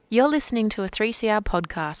You're listening to a 3CR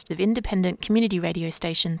podcast of independent community radio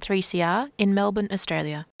station 3CR in Melbourne,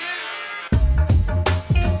 Australia.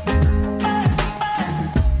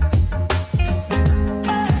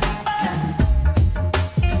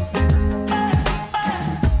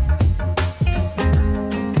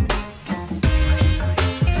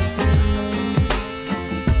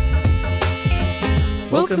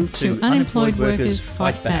 Welcome to Unemployed Workers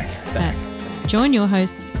Fight Back. Join your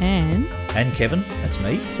hosts Anne And Kevin, that's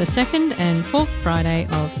me, the second and fourth Friday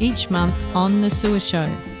of each month on The Sewer Show.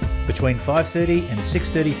 between 5:30 and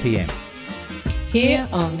 6:30 p.m. Here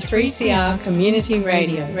on 3CR Community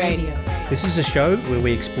Radio. This is a show where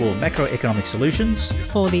we explore macroeconomic solutions.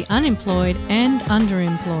 For the unemployed and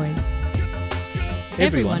underemployed.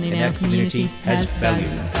 Everyone in our community has value.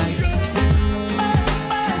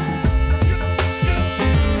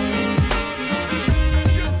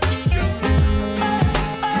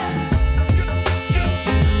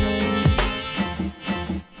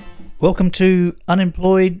 Welcome to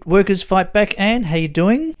Unemployed Workers Fight Back. Anne, how you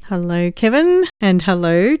doing? Hello, Kevin, and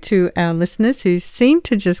hello to our listeners who seem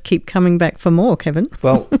to just keep coming back for more, Kevin.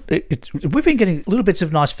 Well, we've been getting little bits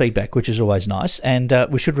of nice feedback, which is always nice, and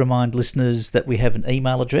we should remind listeners that we have an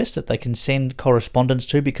email address that they can send correspondence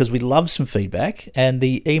to because we love some feedback, and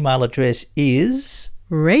the email address is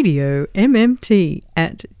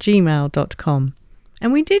radiommt@gmail.com.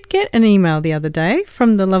 And we did get an email the other day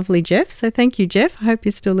from the lovely Jeff, so thank you, Jeff. I hope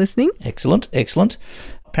you're still listening. Excellent.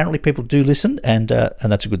 Apparently people do listen, and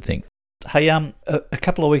that's a good thing. Hey, a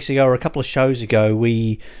couple of weeks ago or a couple of shows ago,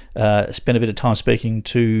 we spent a bit of time speaking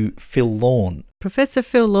to Phil Lawn. Professor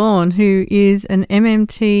Phil Lawn, who is an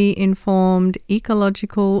MMT-informed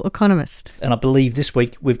ecological economist. And I believe this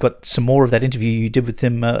week we've got some more of that interview you did with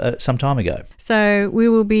him some time ago. So we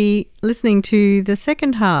will be listening to the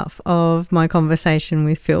second half of my conversation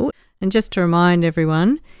with Phil. And just to remind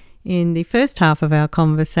everyone, in the first half of our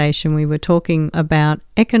conversation, we were talking about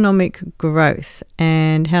economic growth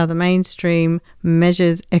and how the mainstream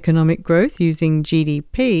measures economic growth using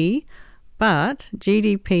GDP, but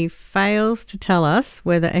GDP fails to tell us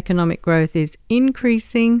whether economic growth is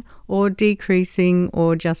increasing or decreasing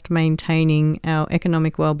or just maintaining our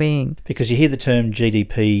economic well-being. Because you hear the term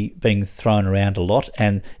GDP being thrown around a lot,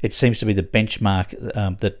 and it seems to be the benchmark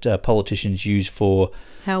that politicians use for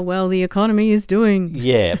how well the economy is doing.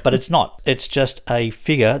 Yeah, but it's not. It's just a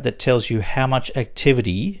figure that tells you how much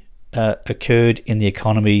activity occurred in the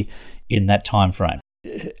economy in that time frame.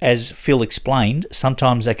 As Phil explained,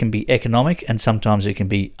 sometimes that can be economic and sometimes it can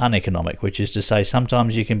be uneconomic, which is to say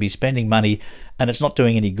sometimes you can be spending money and it's not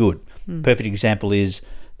doing any good. Perfect example is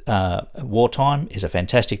wartime is a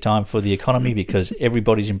fantastic time for the economy because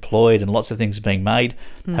everybody's employed and lots of things are being made.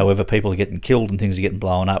 However, people are getting killed and things are getting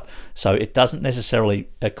blown up. So it doesn't necessarily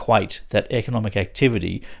equate that economic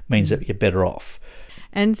activity means that you're better off.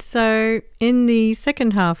 And so in the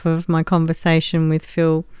second half of my conversation with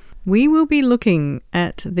Phil, we will be looking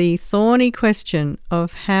at the thorny question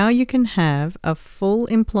of how you can have a full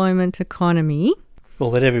employment economy.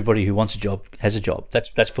 Well, that everybody who wants a job has a job.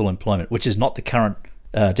 That's full employment, which is not the current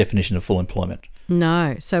definition of full employment.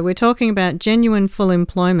 No. So we're talking about genuine full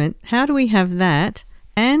employment. How do we have that?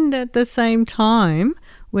 And at the same time,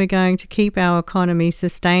 we're going to keep our economy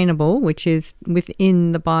sustainable, which is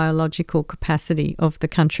within the biological capacity of the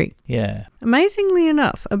country. Yeah. Amazingly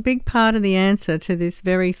enough, a big part of the answer to this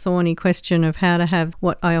very thorny question of how to have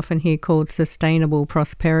what I often hear called sustainable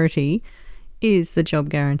prosperity is the job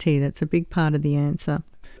guarantee. That's a big part of the answer.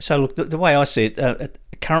 So look, the way I see it,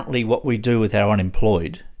 currently what we do with our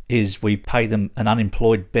unemployed is we pay them an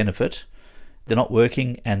unemployed benefit. They're not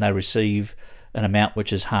working and they receive an amount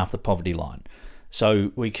which is half the poverty line.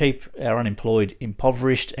 So we keep our unemployed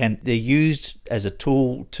impoverished and they're used as a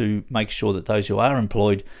tool to make sure that those who are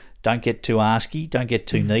employed don't get too arsky, don't get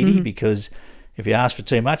too needy, because if you ask for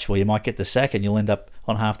too much, well, you might get the sack and you'll end up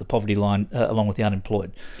on half the poverty line along with the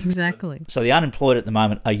unemployed. Exactly. So the unemployed at the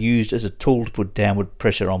moment are used as a tool to put downward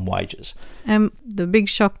pressure on wages. The big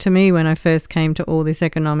shock to me when I first came to all this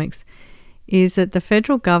economics is that the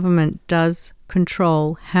federal government does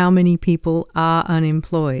control how many people are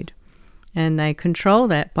unemployed. And they control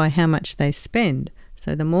that by how much they spend.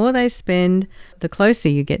 So the more they spend, the closer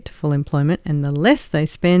you get to full employment, and the less they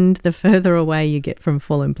spend, the further away you get from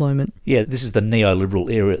full employment. Yeah, this is the neoliberal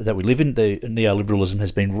era that we live in. The neoliberalism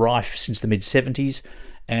has been rife since the mid-70s,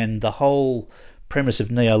 and the whole premise of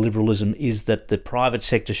neoliberalism is that the private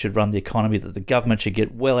sector should run the economy, that the government should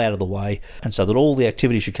get well out of the way, and so that all the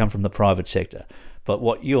activity should come from the private sector. But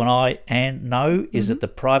what you and I know is that the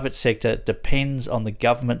private sector depends on the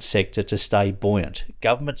government sector to stay buoyant.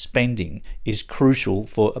 Government spending is crucial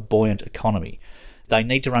for a buoyant economy. They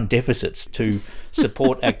need to run deficits to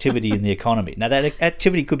support activity in the economy. Now, that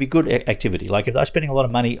activity could be good activity. Like if they're spending a lot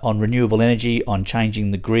of money on renewable energy, on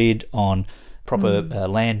changing the grid, on proper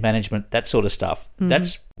land management, that sort of stuff,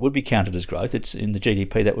 that's would be counted as growth. It's in the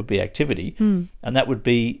GDP, that would be activity, and that would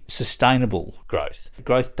be sustainable growth.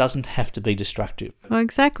 Growth doesn't have to be destructive. Well,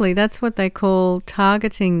 exactly. That's what they call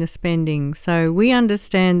targeting the spending. So we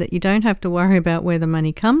understand that you don't have to worry about where the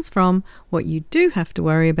money comes from. What you do have to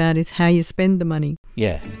worry about is how you spend the money.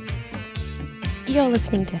 Yeah. You're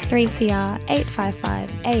listening to 3CR 855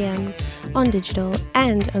 AM on digital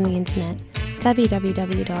and on the internet.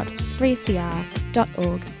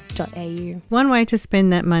 www.3cr.org.au. One way to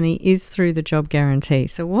spend that money is through the job guarantee.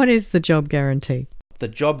 So what is the job guarantee? The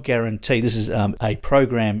job guarantee, this is a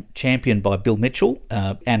program championed by Bill Mitchell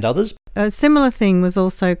and others. A similar thing was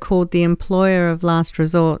also called the employer of last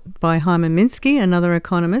resort by Hyman Minsky, another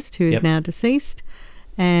economist who is now deceased.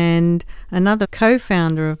 And another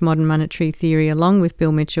co-founder of modern monetary theory along with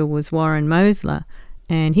Bill Mitchell was Warren Mosler.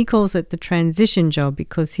 And he calls it the transition job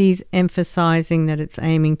because he's emphasising that it's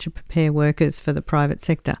aiming to prepare workers for the private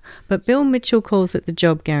sector. But Bill Mitchell calls it the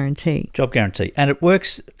job guarantee. Job guarantee. And it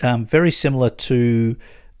works very similar to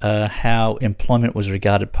how employment was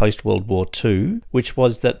regarded post-World War II, which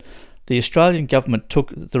was that the Australian government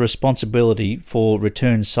took the responsibility for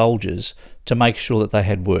returned soldiers to make sure that they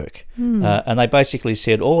had work. And they basically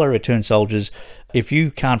said, all our returned soldiers, if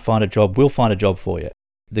you can't find a job, we'll find a job for you.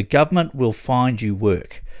 The government will find you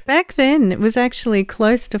work. Back then, it was actually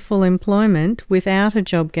close to full employment without a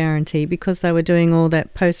job guarantee because they were doing all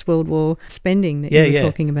that post-World War spending that you were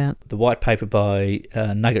talking about. The white paper by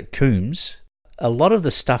Nugget Coombs, a lot of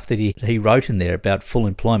the stuff that he wrote in there about full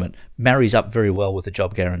employment marries up very well with the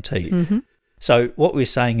job guarantee. So what we're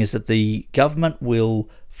saying is that the government will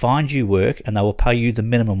find you work and they will pay you the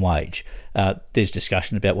minimum wage. There's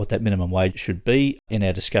discussion about what that minimum wage should be. In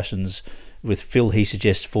our discussions with Phil, he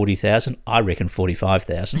suggests 40,000. I reckon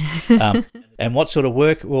 45,000. And what sort of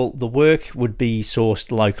work? Well, the work would be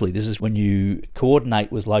sourced locally. This is when you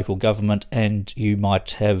coordinate with local government and you might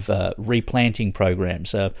have replanting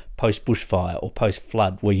programs, post-bushfire or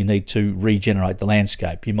post-flood, where you need to regenerate the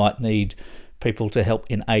landscape. You might need people to help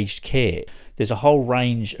in aged care. There's a whole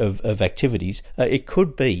range of activities. It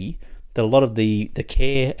could be that a lot of the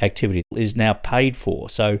care activity is now paid for.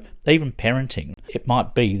 So even parenting, it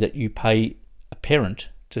might be that you pay a parent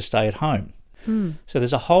to stay at home. So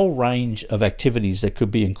there's a whole range of activities that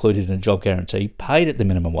could be included in a job guarantee, paid at the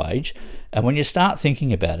minimum wage. And when you start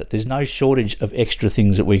thinking about it, there's no shortage of extra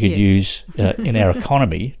things that we could use in our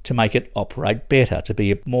economy to make it operate better, to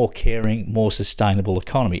be a more caring, more sustainable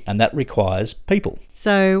economy. And that requires people.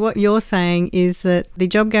 So what you're saying is that the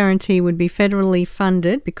job guarantee would be federally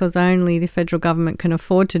funded because only the federal government can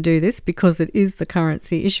afford to do this because it is the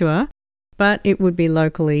currency issuer, but it would be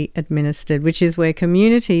locally administered, which is where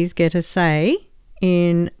communities get a say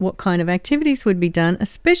in what kind of activities would be done,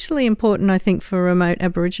 especially important, I think, for remote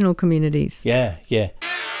Aboriginal communities. Yeah.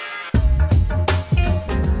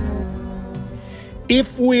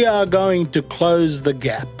 If we are going to close the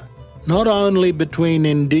gap, not only between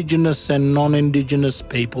Indigenous and non-Indigenous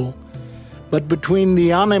people, but between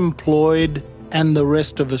the unemployed and the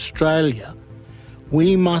rest of Australia,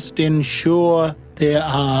 we must ensure there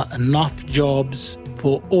are enough jobs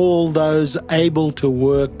for all those able to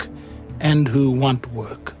work and who want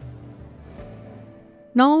work.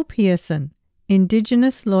 Noel Pearson,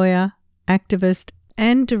 Indigenous lawyer, activist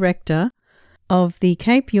and director of the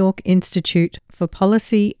Cape York Institute for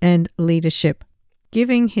Policy and Leadership,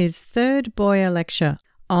 giving his third Boyer lecture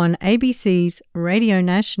on ABC's Radio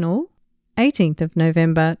National, 18th of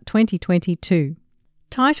November 2022,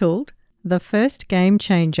 titled The First Game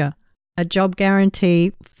Changer, a Job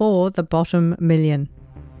Guarantee for the Bottom Million.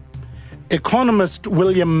 Economist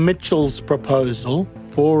William Mitchell's proposal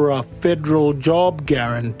for a federal job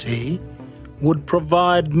guarantee would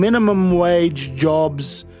provide minimum wage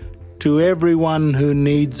jobs to everyone who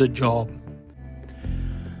needs a job.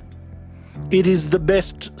 It is the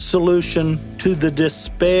best solution to the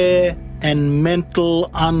despair and mental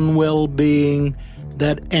unwell-being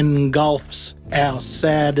that engulfs our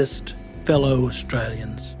saddest fellow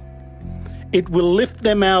Australians. It will lift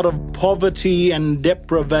them out of poverty and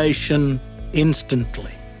deprivation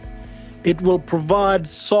instantly. It will provide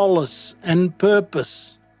solace and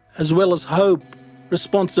purpose, as well as hope,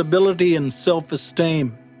 responsibility and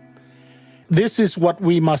self-esteem. This is what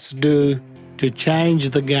we must do to change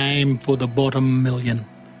the game for the bottom million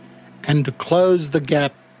and to close the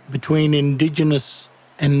gap between Indigenous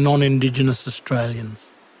and non-Indigenous Australians.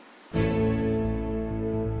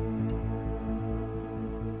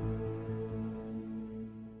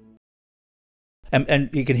 And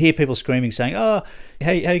you can hear people screaming, saying, "Oh,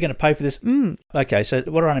 how are you going to pay for this?" Okay, so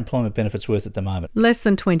what are unemployment benefits worth at the moment? Less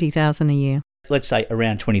than $20,000 a year. Let's say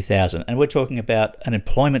around 20,000, and we're talking about an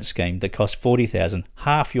employment scheme that costs 40,000.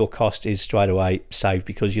 Half your cost is straight away saved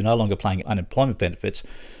because you're no longer paying unemployment benefits.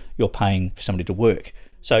 You're paying for somebody to work.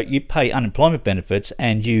 So you pay unemployment benefits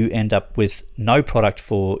and you end up with no product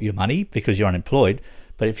for your money because you're unemployed.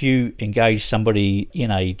 But if you engage somebody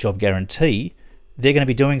in a job guarantee, they're going to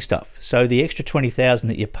be doing stuff. So the extra 20,000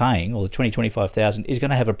 that you're paying, or the 25,000, is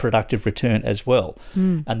going to have a productive return as well.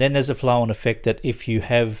 And then there's a flow-on effect that if you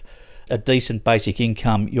have a decent basic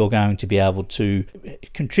income, you're going to be able to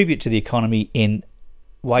contribute to the economy in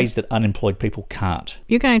ways that unemployed people can't.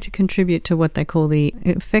 You're going to contribute to what they call the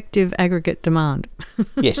effective aggregate demand.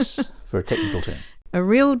 Yes, for a technical term. A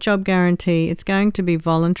real job guarantee, it's going to be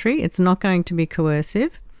voluntary, it's not going to be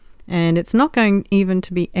coercive, and it's not going even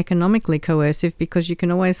to be economically coercive because you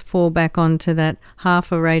can always fall back onto that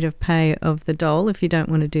half a rate of pay of the dole if you don't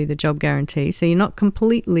want to do the job guarantee. So you're not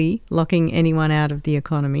completely locking anyone out of the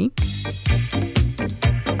economy.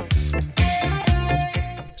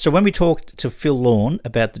 So when we talked to Phil Lawn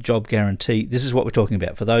about the job guarantee, this is what we're talking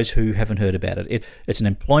about for those who haven't heard about it. It's an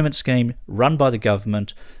employment scheme run by the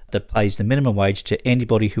government that pays the minimum wage to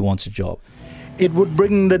anybody who wants a job. It would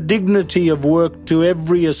bring the dignity of work to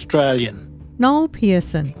every Australian, Noel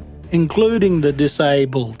Pearson. including the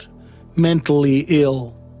disabled, mentally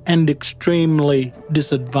ill, and extremely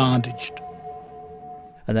disadvantaged.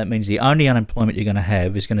 And that means the only unemployment you're going to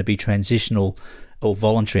have is going to be transitional or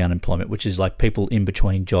voluntary unemployment, which is like people in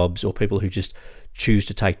between jobs or people who just choose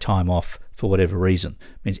to take time off for whatever reason.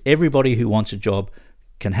 It means everybody who wants a job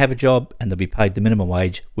can have a job and they'll be paid the minimum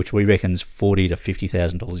wage, which we reckon is $40,000 to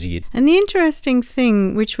 $50,000 a year. And the interesting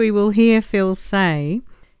thing, which we will hear Phil say,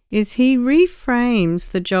 is he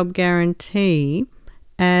reframes the job guarantee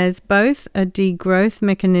as both a degrowth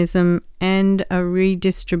mechanism and a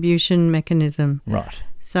redistribution mechanism. Right.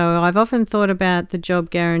 So I've often thought about the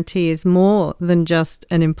job guarantee as more than just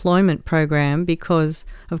an employment program because,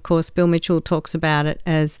 of course, Bill Mitchell talks about it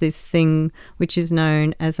as this thing which is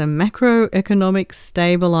known as a macroeconomic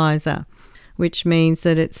stabiliser, which means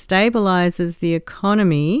that it stabilises the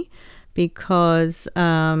economy because...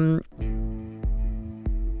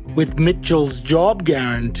 With Mitchell's job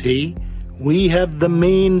guarantee, we have the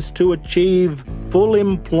means to achieve full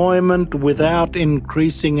employment without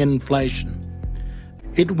increasing inflation.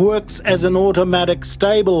 It works as an automatic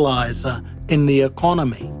stabiliser in the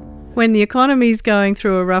economy. When the economy is going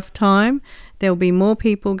through a rough time, there'll be more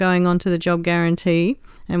people going onto the job guarantee.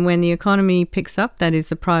 And when the economy picks up, that is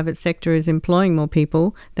the private sector is employing more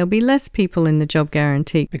people, there'll be less people in the job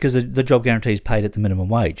guarantee. Because the job guarantee is paid at the minimum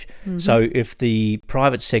wage. So if the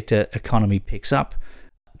private sector economy picks up,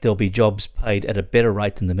 there'll be jobs paid at a better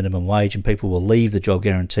rate than the minimum wage and people will leave the job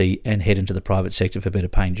guarantee and head into the private sector for better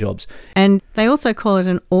paying jobs. And they also call it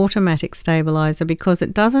an automatic stabiliser because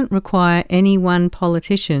it doesn't require any one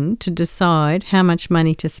politician to decide how much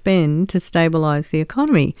money to spend to stabilise the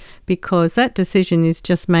economy because that decision is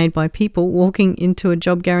just made by people walking into a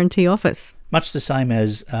job guarantee office. Much the same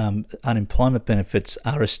as unemployment benefits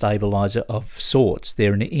are a stabiliser of sorts.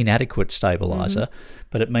 They're an inadequate stabiliser,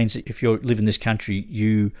 but it means that if you live in this country,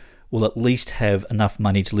 you will at least have enough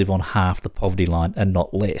money to live on half the poverty line and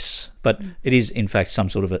not less. But it is, in fact, some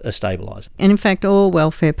sort of a stabiliser. And in fact, all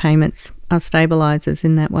welfare payments are stabilisers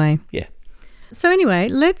in that way. Yeah. So anyway,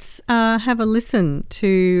 let's have a listen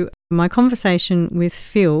to my conversation with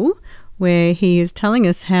Phil, where he is telling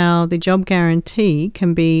us how the job guarantee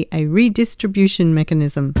can be a redistribution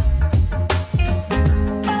mechanism.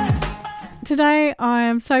 Today, I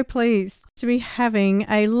am so pleased to be having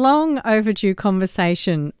a long overdue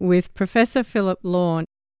conversation with Professor Philip Lawn.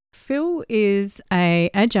 Phil is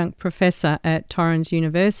an adjunct professor at Torrens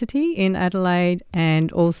University in Adelaide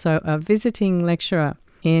and also a visiting lecturer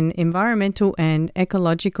in environmental and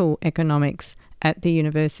ecological economics at the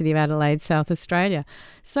University of Adelaide, South Australia.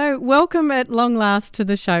 So welcome at long last to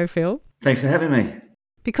the show, Phil. Thanks for having me.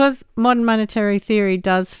 Because modern monetary theory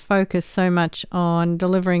does focus so much on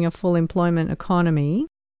delivering a full employment economy,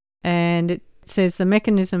 and it says the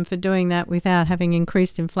mechanism for doing that without having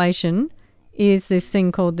increased inflation is this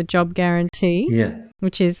thing called the job guarantee,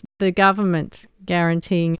 which is the government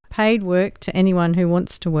guaranteeing paid work to anyone who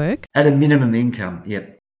wants to work. At a minimum income,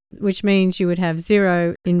 Which means you would have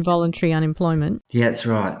zero involuntary unemployment. Yeah, that's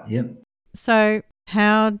right, So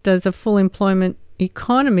how does a full employment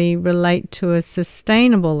economy relate to a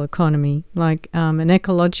sustainable economy, like an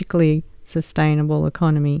ecologically sustainable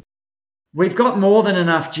economy? We've got more than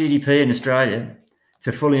enough GDP in Australia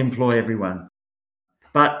to fully employ everyone.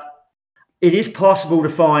 But it is possible to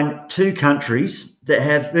find two countries that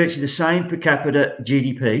have virtually the same per capita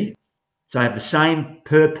GDP, so have the same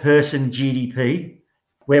per person GDP,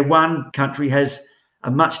 where one country has a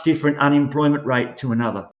much different unemployment rate to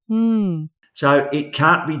another. So it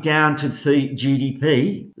can't be down to the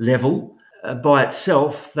GDP level by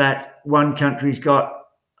itself that one country's got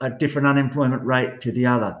a different unemployment rate to the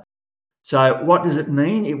other. So what does it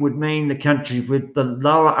mean? It would mean the country with the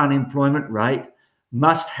lower unemployment rate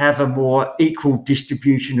must have a more equal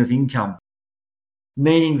distribution of income,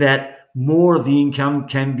 meaning that more of the income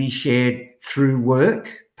can be shared through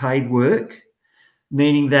work, paid work,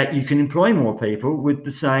 meaning that you can employ more people with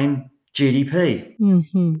the same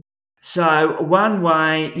GDP. So one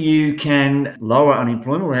way you can lower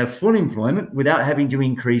unemployment or have full employment without having to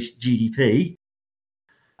increase GDP,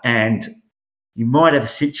 and you might have a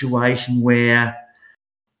situation where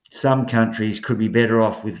some countries could be better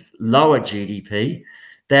off with lower GDP.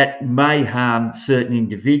 That may harm certain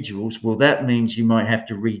individuals. Well, that means you might have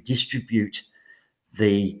to redistribute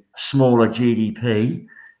the smaller GDP.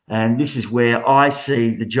 And this is where I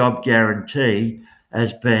see the job guarantee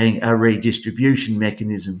as being a redistribution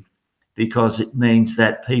mechanism, because it means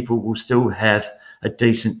that people will still have a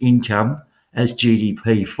decent income as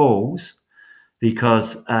GDP falls,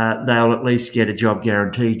 because they'll at least get a job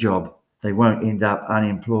guarantee job. They won't end up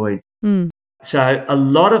unemployed. So a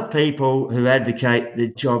lot of people who advocate the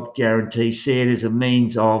job guarantee see it as a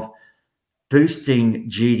means of boosting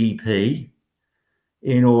GDP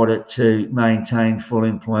in order to maintain full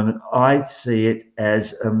employment. I see it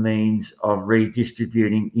as a means of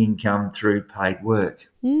redistributing income through paid work.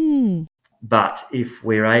 But if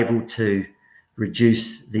we're able to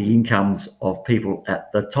reduce the incomes of people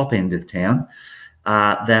at the top end of town,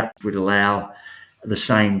 that would allow the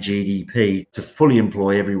same GDP to fully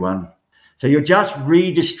employ everyone. So you're just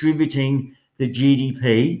redistributing the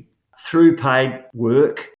GDP through paid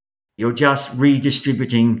work. You're just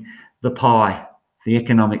redistributing the pie, the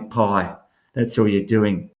economic pie. That's all you're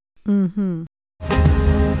doing.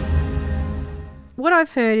 What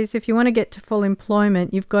I've heard is if you want to get to full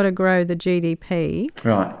employment, you've got to grow the GDP.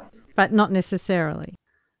 Right. But not necessarily.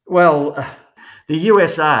 Well, the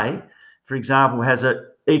USA, for example, has an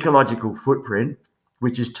ecological footprint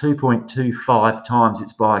which is 2.25 times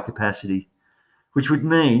its biocapacity, which would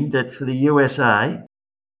mean that for the USA,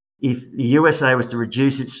 if the USA was to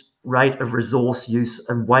reduce its rate of resource use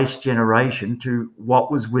and waste generation to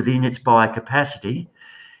what was within its biocapacity,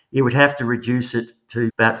 it would have to reduce it to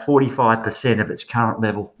about 45% of its current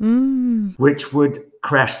level, which would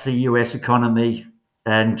crash the US economy,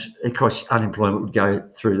 and of course unemployment would go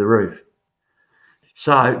through the roof.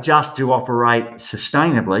 So just to operate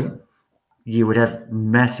sustainably, you would have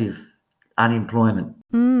massive unemployment.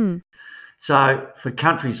 So for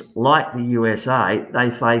countries like the USA, they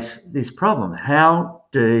face this problem. How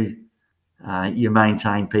do you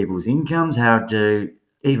maintain people's incomes? How do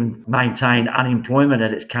even maintain unemployment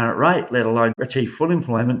at its current rate, let alone achieve full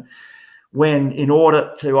employment, when in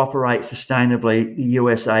order to operate sustainably, the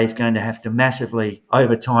USA is going to have to massively,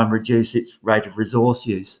 over time, reduce its rate of resource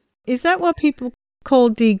use? Is that what people call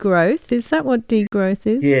degrowth? Is that what degrowth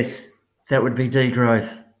is? Yes, that would be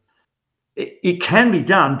degrowth. It can be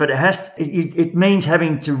done, but it means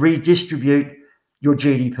having to redistribute your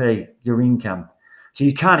GDP, your income. So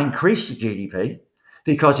you can't increase your GDP,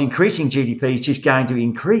 because increasing GDP is just going to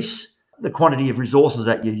increase the quantity of resources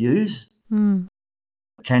that you use. Can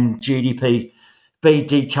GDP be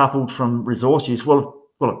decoupled from resource use? Well,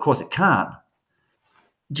 of course it can't.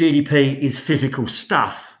 GDP is physical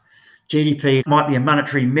stuff. GDP might be a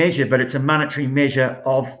monetary measure, but it's a monetary measure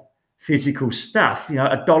of physical stuff. You know,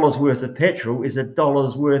 $1 worth of petrol is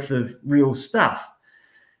 $1 worth of real stuff.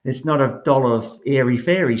 It's not $1 of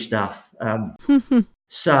airy-fairy stuff.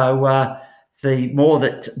 So the more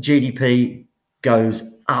that GDP goes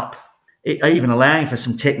up, even allowing for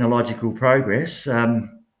some technological progress,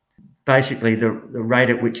 basically the rate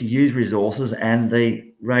at which you use resources and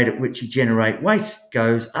the rate at which you generate waste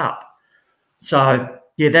goes up. So,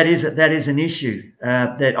 yeah, that is an issue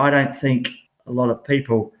that I don't think a lot of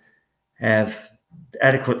people have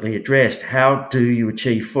adequately addressed. How do you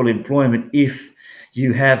achieve full employment if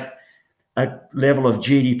you have a level of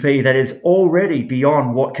GDP that is already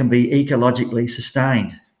beyond what can be ecologically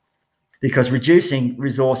sustained? Because reducing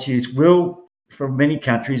resource use will, for many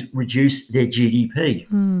countries, reduce their GDP.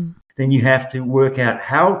 Then you have to work out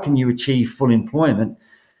how can you achieve full employment,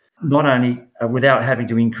 not only without having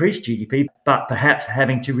to increase GDP, but perhaps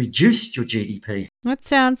having to reduce your GDP. That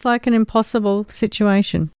sounds like an impossible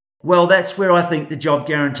situation. Well, that's where I think the job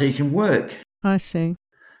guarantee can work. I see.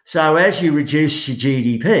 So as you reduce your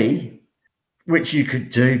GDP, which you could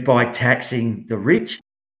do by taxing the rich,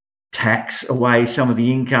 tax away some of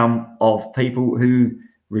the income of people who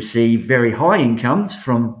receive very high incomes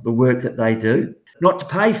from the work that they do, not to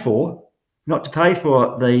pay for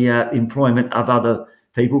the employment of other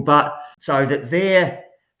people, but so that their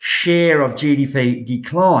share of GDP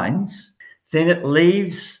declines, then it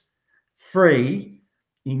leaves free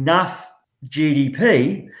enough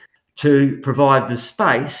GDP to provide the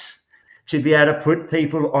space to be able to put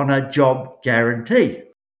people on a job guarantee.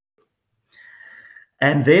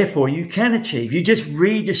 And therefore you're just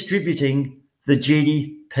redistributing the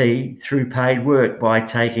GDP through paid work by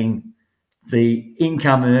taking the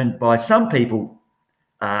income earned by some people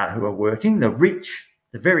who are working, the rich,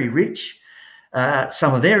 the very rich,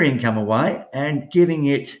 some of their income away and giving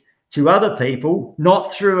it to other people,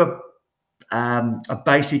 not through a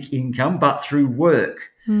basic income, but through work.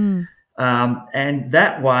 And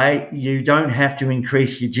that way you don't have to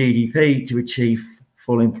increase your GDP to achieve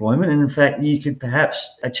full employment. And in fact, you could perhaps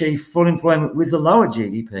achieve full employment with the lower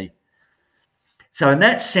GDP. So in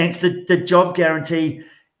that sense, the job guarantee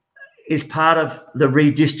is part of the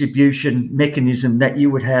redistribution mechanism that you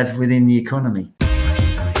would have within the economy.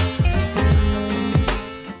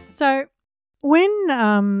 So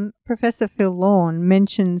when Professor Phil Lawn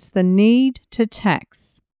mentions the need to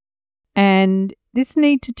tax, and this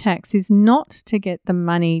need to tax is not to get the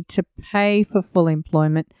money to pay for full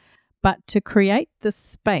employment, but to create the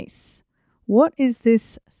space. What is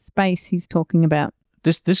this space he's talking about?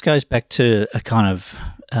 This goes back to a kind of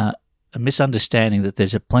a misunderstanding that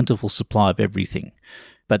there's a plentiful supply of everything,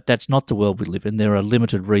 but that's not the world we live in. There are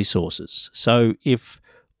limited resources. So if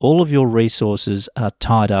all of your resources are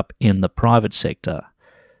tied up in the private sector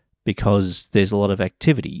because there's a lot of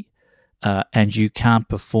activity and you can't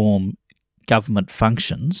perform government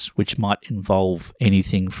functions, which might involve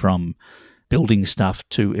anything from building stuff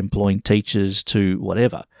to employing teachers to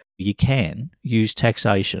whatever, you can use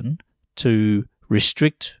taxation to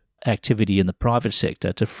restrict activity in the private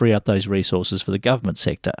sector to free up those resources for the government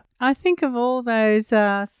sector. I think of all those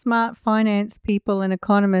smart finance people and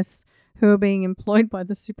economists who are being employed by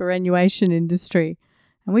the superannuation industry.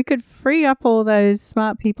 And we could free up all those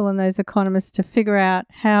smart people and those economists to figure out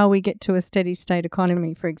how we get to a steady state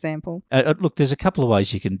economy, for example. Look, there's a couple of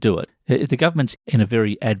ways you can do it. The government's in a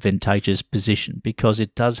very advantageous position because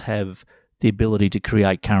it does have the ability to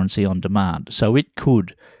create currency on demand. So it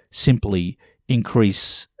could simply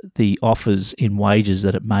increase the offers in wages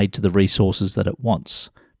that it made to the resources that it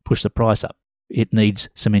wants, push the price up. It needs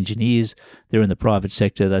some engineers. They're in the private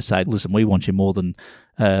sector. They say, listen, we want you more than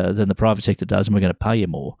the private sector does, and we're going to pay you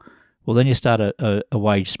more. Well, then you start a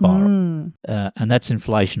wage spiral, and that's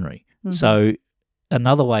inflationary. Mm-hmm. So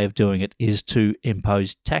another way of doing it is to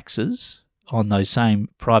impose taxes on those same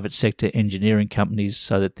private sector engineering companies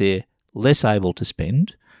so that they're less able to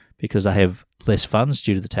spend because they have less funds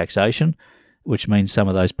due to the taxation, which means some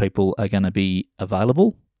of those people are going to be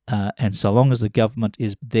available. And so long as the government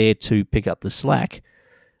is there to pick up the slack,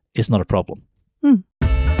 it's not a problem.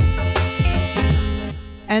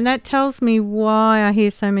 And that tells me why I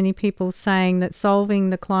hear so many people saying that solving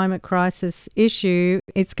the climate crisis issue,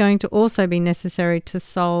 it's going to also be necessary to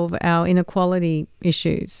solve our inequality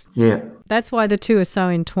issues. Yeah. That's why the two are so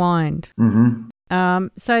entwined. Mm-hmm.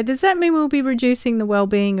 So does that mean we'll be reducing the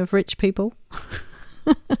well-being of rich people?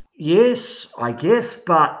 Yes, I guess,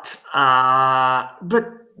 but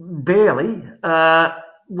barely.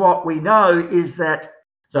 What we know is that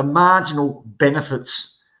the marginal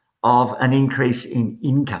benefits of an increase in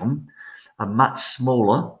income are much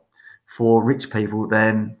smaller for rich people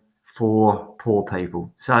than for poor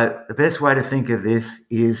people. So the best way to think of this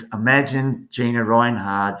is imagine Gina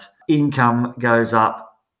Reinhardt's income goes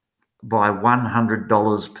up by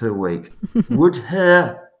 $100 per week. Would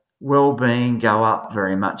her well-being go up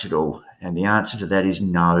very much at all? And the answer to that is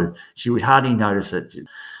no. She would hardly notice it.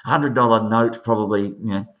 $100 note probably,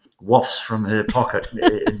 wafts from her pocket.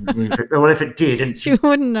 Well, if it did, and she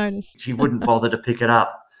wouldn't notice. She wouldn't bother to pick it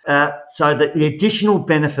up. So that the additional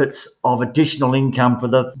benefits of additional income for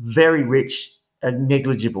the very rich are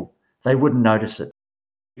negligible. They wouldn't notice it.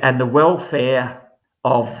 And the welfare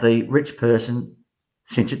of the rich person,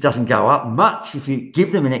 since it doesn't go up much, if you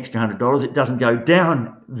give them an extra $100, it doesn't go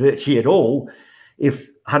down virtually at all if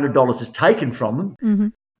 $100 is taken from them. Mm-hmm.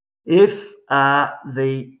 If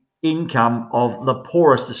the income of the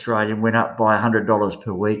poorest Australian went up by $100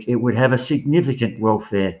 per week, it would have a significant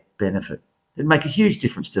welfare benefit. It'd make a huge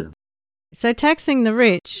difference to them. So taxing the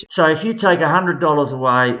rich. So if you take $100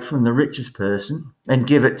 away from the richest person and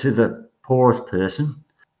give it to the poorest person,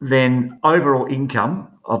 then overall income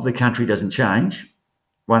of the country doesn't change.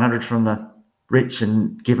 100 from the rich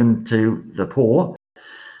and given to the poor.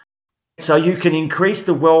 So you can increase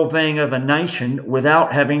the well-being of a nation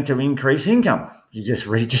without having to increase income. You just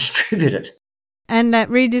redistribute it. And that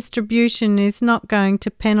redistribution is not going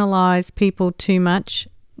to penalise people too much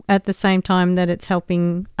at the same time that it's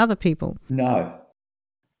helping other people. No.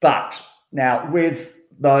 But now with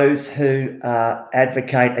those who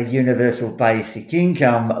advocate a universal basic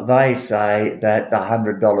income, they say that the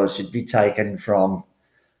 $100 should be taken from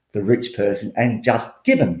the rich person and just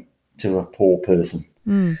given to a poor person.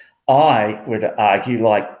 I would argue,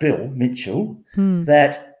 like Bill Mitchell,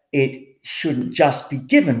 that it shouldn't just be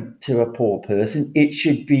given to a poor person, it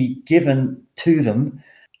should be given to them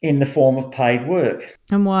in the form of paid work.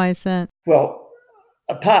 And why is that? Well,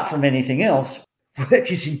 apart from anything else,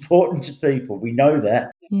 work is important to people. We know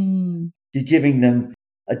that. You're giving them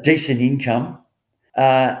a decent income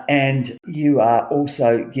and you are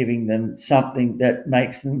also giving them something that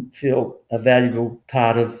makes them feel a valuable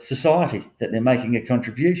part of society, that they're making a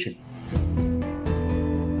contribution.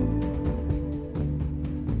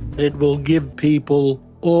 It will give people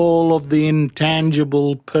all of the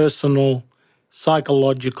intangible, personal,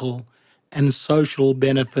 psychological, and social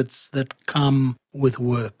benefits that come with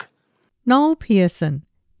work. Noel Pearson,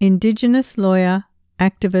 Indigenous lawyer,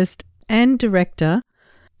 activist and director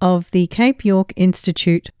of the Cape York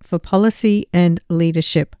Institute for Policy and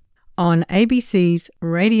Leadership, on ABC's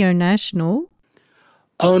Radio National.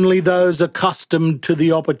 Only those accustomed to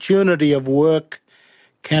the opportunity of work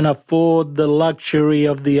can afford the luxury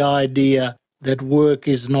of the idea that work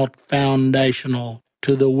is not foundational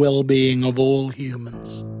to the well-being of all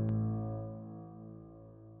humans.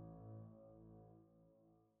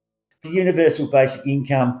 The universal basic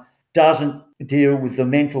income doesn't deal with the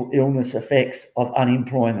mental illness effects of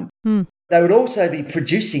unemployment. They would also be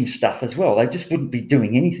producing stuff as well. They just wouldn't be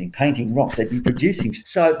doing anything, painting rocks. They'd be producing.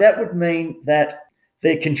 So that would mean that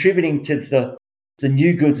they're contributing to the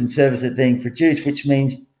new goods and services that are being produced, which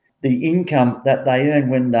means the income that they earn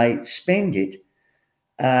when they spend it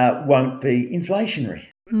won't be inflationary.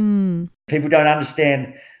 People don't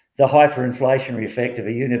understand the hyperinflationary effect of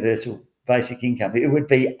a universal basic income. It would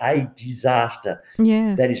be a disaster.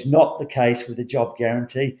 Yeah. That is not the case with the job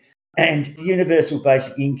guarantee. And universal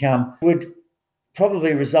basic income would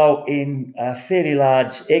probably result in a fairly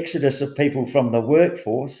large exodus of people from the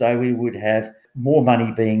workforce. So we would have more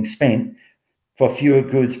money being spent for fewer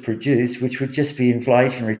goods produced, which would just be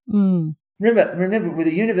inflationary. Remember, with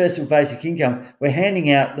a universal basic income, we're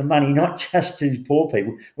handing out the money not just to poor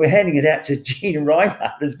people, we're handing it out to Gina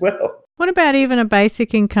Rinehart as well. What about even a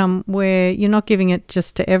basic income where you're not giving it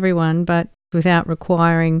just to everyone, but without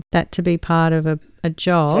requiring that to be part of a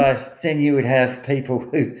job? So then you would have people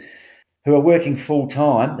who are working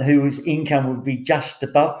full-time, whose income would be just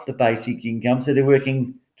above the basic income. So they're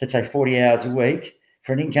working, let's say, 40 hours a week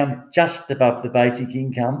for an income just above the basic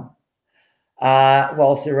income,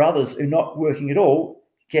 whilst there are others who are not working at all,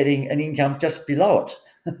 getting an income just below it.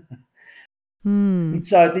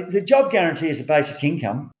 So the job guarantee is a basic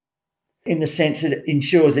income in the sense that it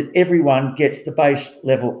ensures that everyone gets the base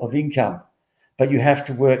level of income, but you have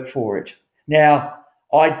to work for it. Now,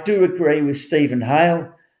 I do agree with Stephen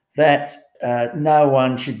Hale that no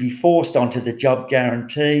one should be forced onto the job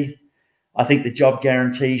guarantee. I think the job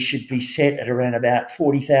guarantee should be set at around about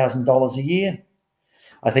 $40,000 a year.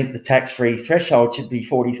 I think the tax-free threshold should be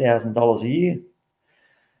 $40,000 a year.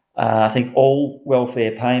 I think all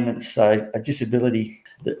welfare payments, so a disability,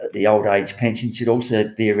 the old age pension should also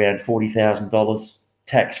be around $40,000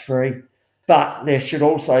 tax-free. But there should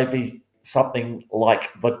also be something like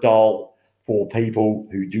the dole for people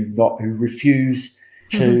who refuse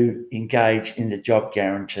to engage in the job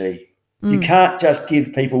guarantee. You can't just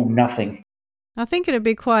give people nothing. I think it'd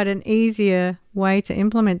be quite an easier way to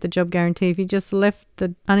implement the job guarantee if you just left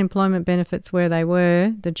the unemployment benefits where they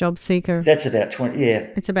were, the job seeker. That's about 20, yeah.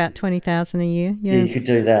 It's about $20,000 a year. Yeah, you could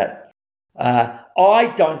do that.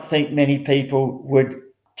 I don't think many people would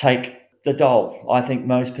take the dole. I think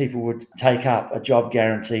most people would take up a job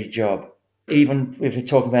guarantee job. Even if we're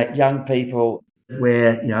talking about young people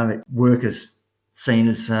where, work is seen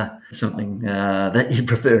as something that you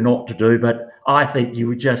prefer not to do, but I think you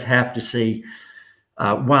would just have to see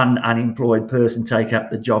one unemployed person take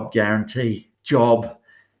up the job guarantee job,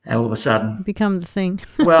 all of a sudden become the thing.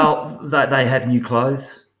 Well, they have new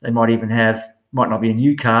clothes. They might not be a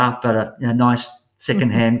new car, but a nice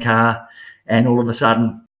second-hand car, and all of a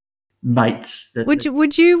sudden mates.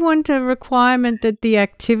 Would you want a requirement that the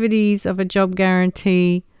activities of a job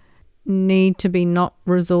guarantee need to be not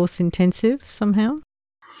resource intensive somehow?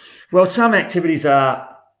 Well, some activities are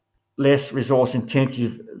less resource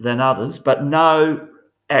intensive than others, but no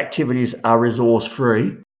activities are resource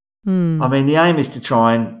free. I mean, the aim is to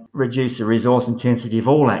try and reduce the resource intensity of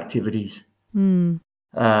all activities.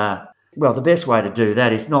 Well, the best way to do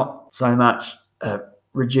that is not so much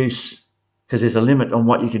reduce, because there's a limit on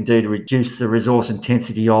what you can do to reduce the resource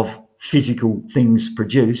intensity of physical things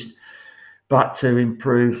produced, but to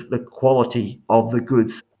improve the quality of the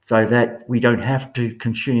goods so that we don't have to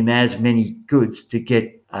consume as many goods to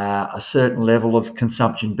get a certain level of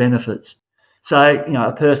consumption benefits. So,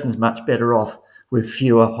 a person's much better off with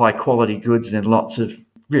fewer high quality goods than lots of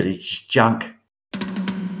really just junk.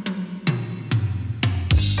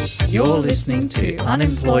 You're listening to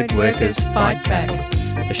Unemployed Workers Fight Back,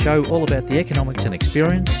 a show all about the economics and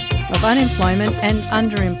experience of unemployment and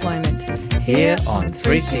underemployment here on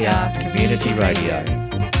 3CR Community Radio.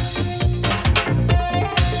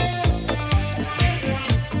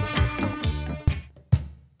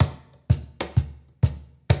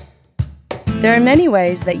 There are many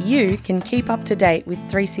ways that you can keep up to date with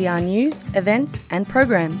 3CR news, events and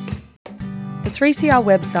programs. The 3CR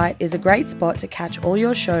website is a great spot to catch all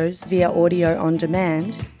your shows via audio on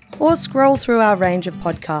demand or scroll through our range of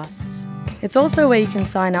podcasts. It's also where you can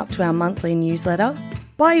sign up to our monthly newsletter,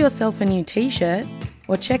 buy yourself a new t-shirt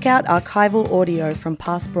or check out archival audio from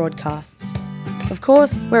past broadcasts. Of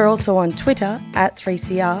course, we're also on Twitter at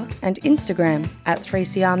 3CR and Instagram at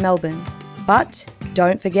 3CR Melbourne. But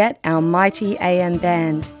don't forget our mighty AM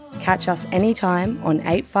band. Catch us anytime on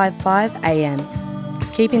 855 AM.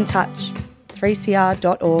 Keep in touch.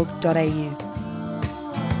 3cr.org.au.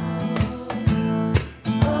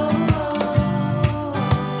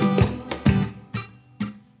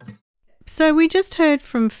 So we just heard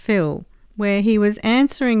from Phil where he was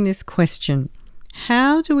answering this question.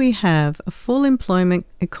 How do we have a full employment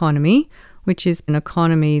economy, which is an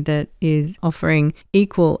economy that is offering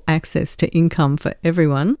equal access to income for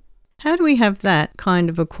everyone? How do we have that kind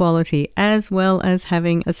of equality as well as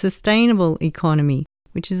having a sustainable economy,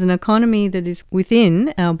 which is an economy that is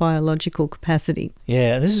within our biological capacity?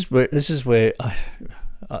 Yeah, this is where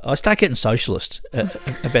I start getting socialist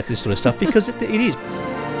about this sort of stuff, because it is.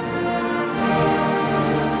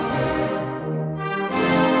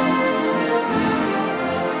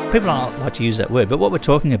 People don't like to use that word, but what we're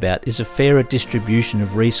talking about is a fairer distribution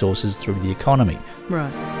of resources through the economy.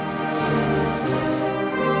 Right.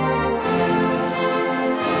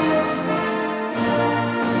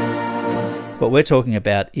 What we're talking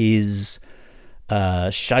about is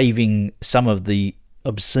shaving some of the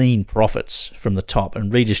obscene profits from the top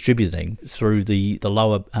and redistributing through the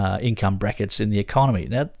lower income brackets in the economy.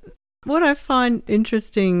 Now, what I find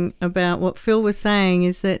interesting about what Phil was saying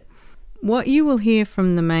is that what you will hear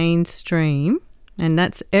from the mainstream, and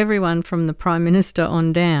that's everyone from the Prime Minister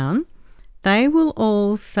on down, they will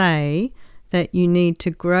all say that you need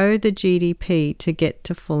to grow the GDP to get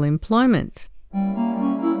to full employment.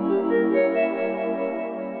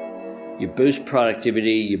 You boost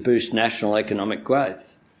productivity, you boost national economic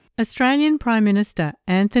growth. Australian Prime Minister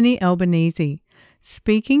Anthony Albanese,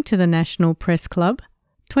 speaking to the National Press Club,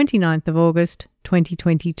 29th of August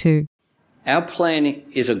 2022. Our plan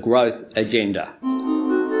is a growth agenda.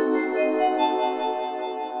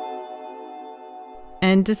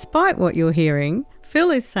 And despite what you're hearing, Phil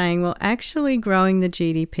is saying, well, actually growing the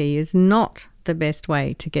GDP is not the best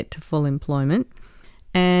way to get to full employment.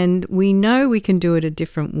 And we know we can do it a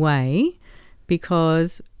different way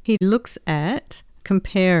because he looks at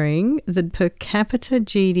comparing the per capita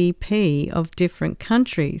GDP of different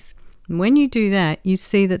countries. And when you do that, you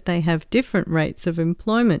see that they have different rates of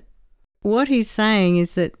employment. What he's saying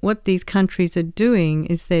is that what these countries are doing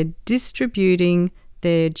is they're distributing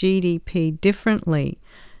their GDP differently.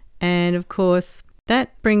 And of course,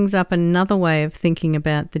 that brings up another way of thinking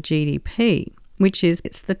about the GDP, which is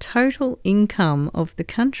it's the total income of the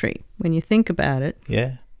country when you think about it.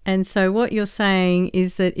 Yeah. And so what you're saying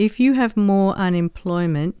is that if you have more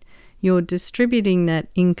unemployment, you're distributing that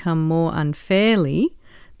income more unfairly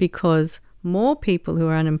because more people who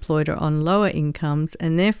are unemployed are on lower incomes,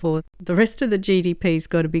 and therefore the rest of the GDP's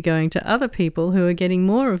got to be going to other people who are getting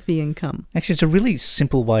more of the income. Actually, it's a really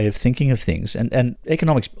simple way of thinking of things, and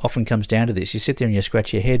economics often comes down to this. You sit there and you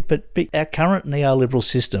scratch your head, but our current neoliberal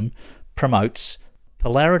system promotes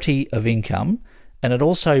polarity of income, and it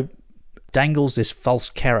also dangles this false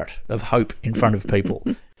carrot of hope in front of people,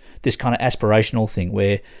 this kind of aspirational thing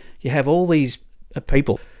where you have all these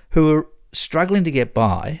people who are struggling to get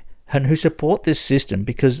by and who support this system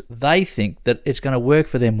because they think that it's going to work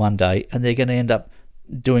for them one day and they're going to end up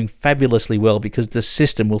doing fabulously well because the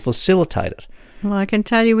system will facilitate it. Well, I can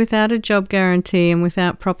tell you without a job guarantee and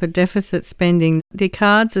without proper deficit spending, the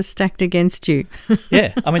cards are stacked against you.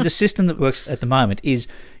 Yeah, I mean, the system that works at the moment is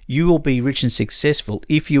you will be rich and successful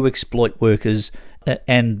if you exploit workers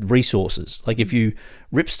and resources. Like if you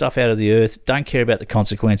rip stuff out of the earth, don't care about the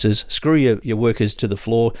consequences, screw your workers to the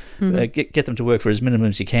floor, get them to work for as minimum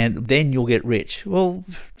as you can, then you'll get rich. Well,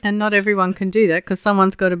 and not everyone can do that because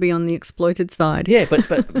someone's got to be on the exploited side. Yeah, but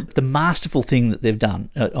the masterful thing that they've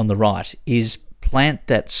done on the right is plant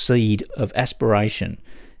that seed of aspiration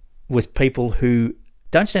with people who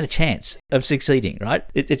don't stand a chance of succeeding, right?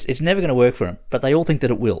 It's never going to work for them, but they all think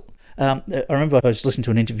that it will. I remember I was listening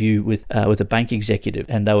to an interview with a bank executive,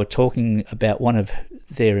 and they were talking about one of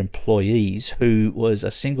their employees who was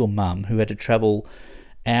a single mum who had to travel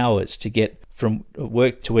hours to get from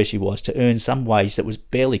work to where she was to earn some wage that was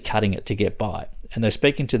barely cutting it to get by. And they're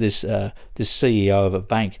speaking to this CEO of a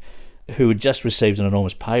bank who had just received an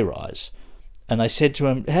enormous pay rise. And they said to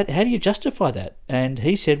him, how do you justify that? And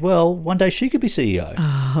he said, well, one day she could be CEO.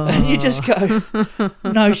 Oh. And you just go,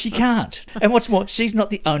 no, she can't. And what's more, she's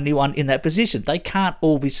not the only one in that position. They can't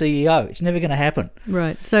all be CEO. It's never going to happen.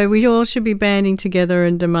 Right. So we all should be banding together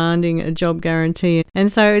and demanding a job guarantee. And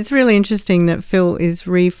so it's really interesting that Phil is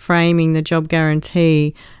reframing the job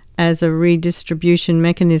guarantee as a redistribution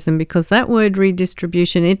mechanism, because that word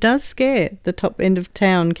redistribution, it does scare the top end of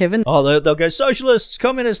town, Kevin. Oh, they'll go socialists,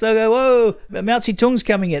 communists, they'll go, whoa, Mao Zedong's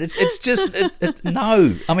coming in. It's just,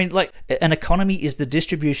 no. I mean, like, an economy is the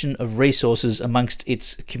distribution of resources amongst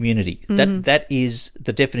its community. That is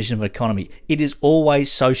the definition of an economy. It is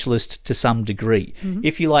always socialist to some degree.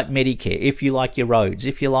 If you like Medicare, if you like your roads,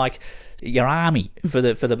 if you like your army for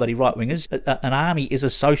the bloody right wingers, an army is a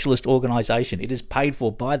socialist organisation. It is paid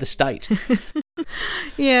for by the state.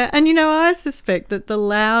 Yeah, and I suspect that the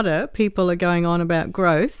louder people are going on about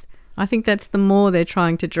growth, I think that's the more they're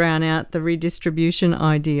trying to drown out the redistribution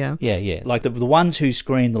idea. Yeah. Like the ones who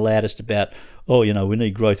scream the loudest about, we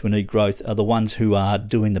need growth, are the ones who are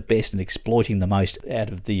doing the best and exploiting the most out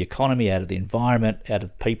of the economy, out of the environment, out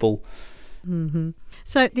of people. Mm-hmm.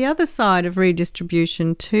 So the other side of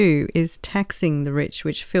redistribution too is taxing the rich,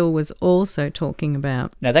 which Phil was also talking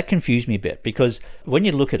about. Now that confused me a bit, because when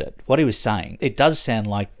you look at it, what he was saying, it does sound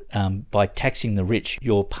like by taxing the rich,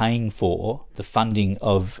 you're paying for the funding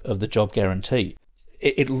of the job guarantee.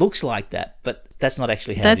 It looks like that, but that's not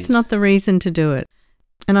actually how it is. That's not the reason to do it.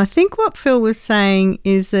 And I think what Phil was saying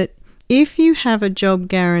is that if you have a job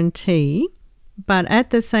guarantee, but at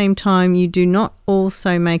the same time you do not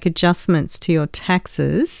also make adjustments to your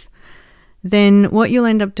taxes, then what you'll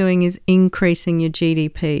end up doing is increasing your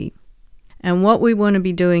GDP. And what we want to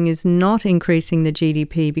be doing is not increasing the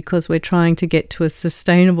GDP, because we're trying to get to a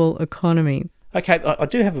sustainable economy. Okay, I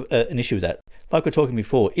do have an issue with that. Like we were talking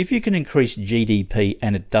before, if you can increase GDP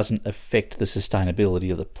and it doesn't affect the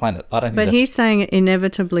sustainability of the planet, I don't think But he's saying it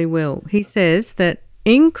inevitably will. He says that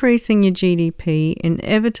increasing your GDP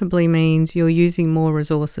inevitably means you're using more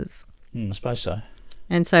resources. I suppose so.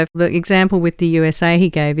 And so the example with the USA he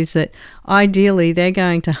gave is that ideally they're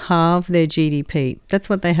going to halve their GDP. That's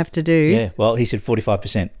what they have to do. Yeah, well, he said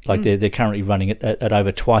 45%. Like they're currently running it at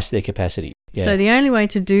over twice their capacity. Yeah. So the only way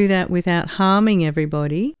to do that without harming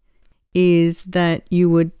everybody is that you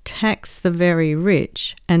would tax the very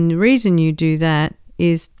rich. And the reason you do that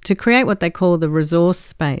is to create what they call the resource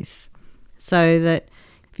space. So that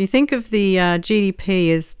if you think of the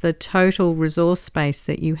GDP as the total resource space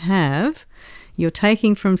that you have, you're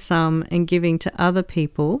taking from some and giving to other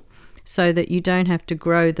people so that you don't have to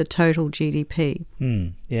grow the total GDP.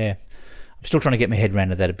 Yeah. I'm still trying to get my head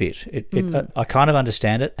around that a bit. I kind of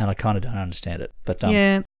understand it and I kind of don't understand it. But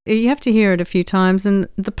yeah, you have to hear it a few times. And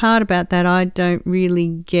the part about that I don't really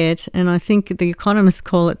get, and I think the economists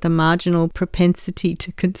call it the marginal propensity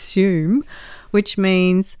to consume, which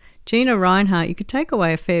means Gina Rinehart, you could take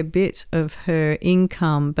away a fair bit of her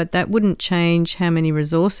income, but that wouldn't change how many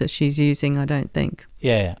resources she's using, I don't think.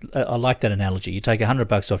 Yeah, I like that analogy. You take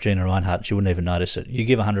 $100 off Gina Rinehart and she wouldn't even notice it. You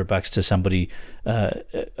give $100 to somebody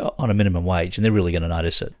on a minimum wage and they're really going to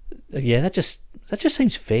notice it. Yeah, that just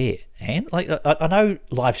seems fair, Anne. Like, I know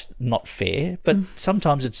life's not fair, but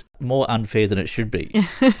sometimes it's more unfair than it should be.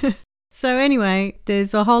 So anyway,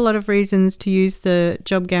 there's a whole lot of reasons to use the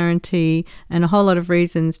job guarantee and a whole lot of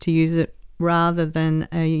reasons to use it rather than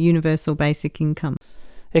a universal basic income.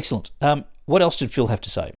 Excellent. What else did Phil have to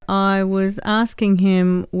say? I was asking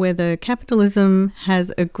him whether capitalism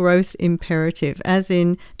has a growth imperative, as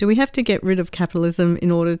in, do we have to get rid of capitalism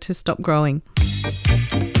in order to stop growing?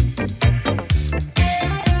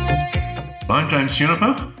 I'm James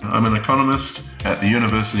Juniper. I'm an economist at the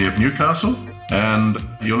University of Newcastle, and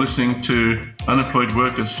you're listening to Unemployed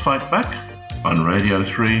Workers Fight Back, on Radio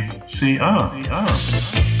 3CR.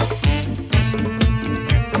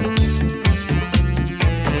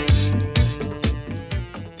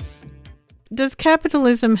 Does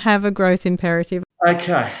capitalism have a growth imperative?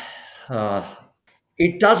 Okay.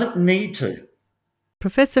 It doesn't need to.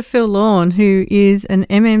 Professor Phil Lawn, who is an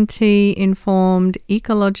MMT-informed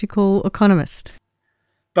ecological economist.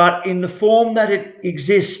 But in the form that it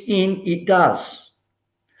exists in, it does.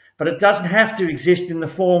 But it doesn't have to exist in the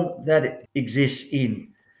form that it exists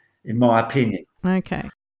in my opinion. Okay.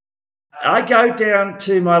 I go down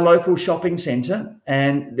to my local shopping centre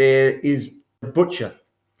and there is a butcher.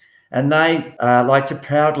 And they like to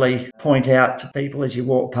proudly point out to people as you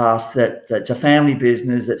walk past that it's a family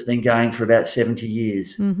business that's been going for about 70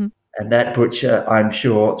 years. Mm-hmm. And that butcher, I'm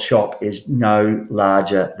sure, shop is no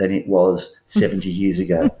larger than it was 70 years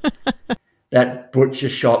ago. That butcher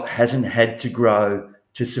shop hasn't had to grow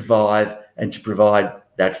to survive and to provide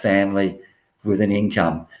that family with an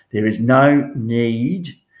income. There is no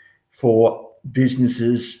need for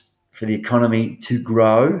businesses, for the economy to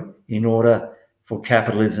grow in order for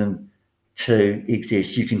capitalism to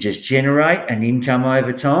exist. You can just generate an income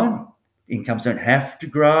over time. Incomes don't have to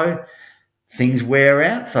grow. Things wear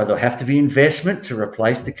out, so there'll have to be investment to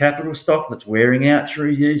replace the capital stock that's wearing out through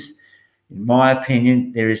use. In my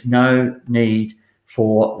opinion, there is no need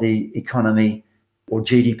for the economy or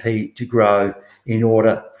GDP to grow in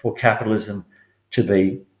order for capitalism to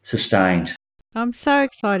be sustained. I'm so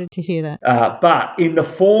excited to hear that. But in the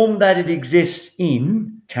form that it exists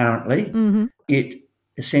in currently, Mm-hmm. it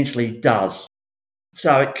essentially does.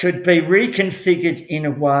 So it could be reconfigured in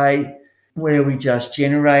a way where we just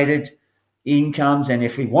generated incomes, and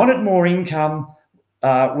if we wanted more income,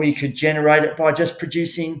 we could generate it by just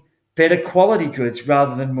producing better quality goods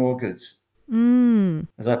rather than more goods.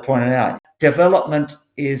 As I pointed out, development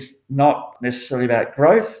is not necessarily about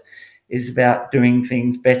growth, it's about doing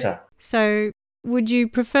things better. So would you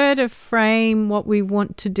prefer to frame what we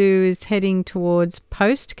want to do as heading towards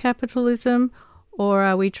post-capitalism, or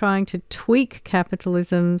are we trying to tweak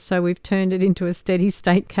capitalism so we've turned it into a steady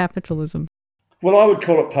state capitalism? Well, I would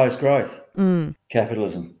call it post-growth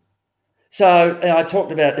capitalism. So I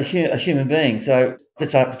talked about a human being. So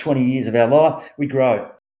just after 20 years of our life, we grow.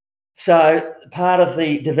 So part of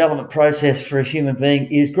the development process for a human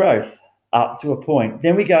being is growth up to a point.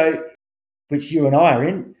 Then we go, which you and I are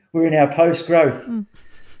in, we're in our post-growth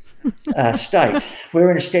state.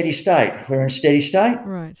 We're in a steady state.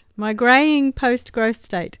 Right. My greying post-growth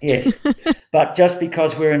state. Yes. But just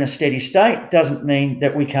because we're in a steady state doesn't mean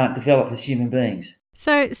that we can't develop as human beings.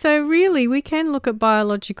 So really, we can look at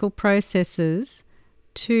biological processes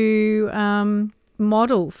to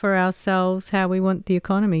model for ourselves how we want the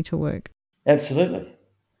economy to work. Absolutely.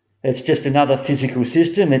 It's just another physical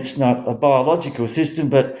system. It's not a biological system,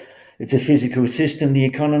 but it's a physical system, the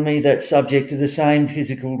economy, that's subject to the same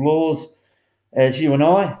physical laws as you and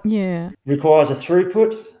I. Yeah. Requires a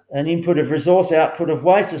throughput, an input of resource, output of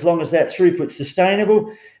waste, as long as that throughput's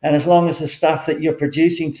sustainable and as long as the stuff that you're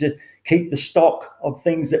producing to keep the stock of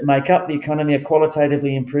things that make up the economy are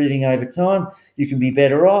qualitatively improving over time, you can be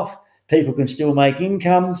better off. People can still make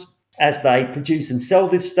incomes as they produce and sell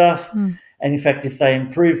this stuff. And in fact, if they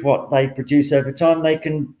improve what they produce over time, they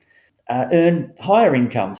can earn higher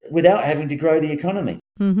incomes without having to grow the economy.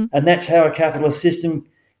 Mm-hmm. And that's how a capitalist system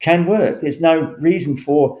can work. There's no reason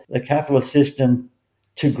for the capitalist system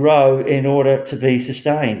to grow in order to be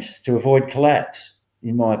sustained, to avoid collapse,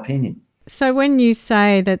 in my opinion. So when you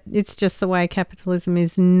say that it's just the way capitalism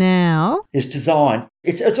is now... It's designed.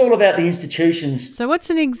 It's all about the institutions. So what's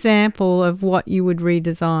an example of what you would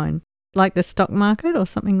redesign? Like the stock market or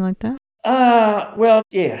something like that? Well,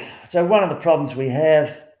 yeah. So one of the problems we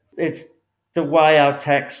have, it's the way our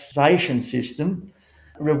taxation system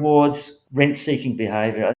rewards rent-seeking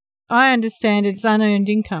behaviour. I understand it's unearned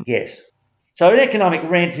income. Yes. So an economic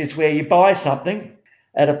rent is where you buy something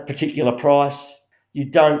at a particular price, you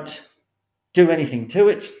don't do anything to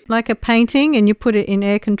it. Like a painting, and you put it in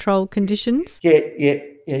air-controlled conditions? Yeah,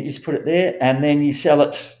 you just put it there and then you sell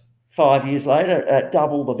it 5 years later at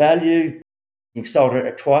double the value. You've sold it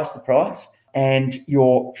at twice the price and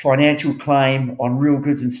your financial claim on real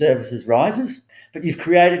goods and services rises, but you've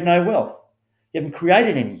created no wealth. You haven't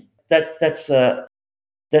created any. That's a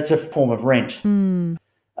form of rent.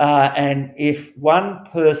 And if one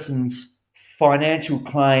person's financial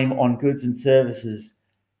claim on goods and services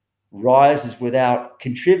rises without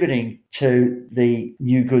contributing to the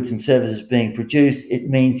new goods and services being produced, it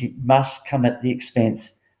means it must come at the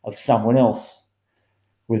expense of someone else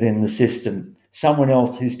within the system, someone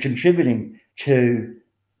else who's contributing to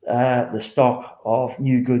the stock of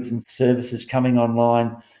new goods and services coming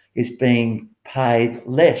online is being paid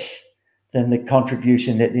less than the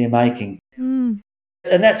contribution that they're making. Mm.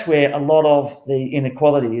 And that's where a lot of the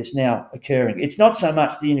inequality is now occurring. It's not so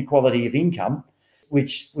much the inequality of income,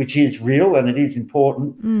 which is real and it is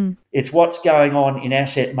important. Mm. It's what's going on in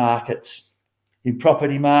asset markets, in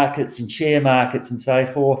property markets, in share markets and so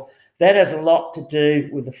forth. That has a lot to do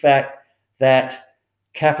with the fact that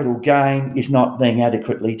capital gain is not being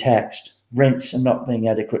adequately taxed. Rents are not being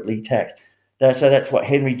adequately taxed. So that's what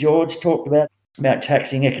Henry George talked about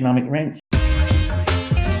taxing economic rents.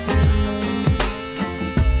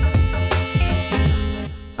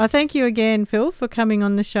 I thank you again, Phil, for coming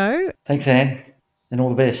on the show. Thanks, Anne, and all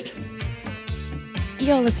the best.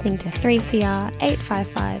 You're listening to 3CR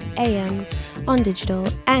 855 AM on digital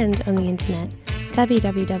and on the internet,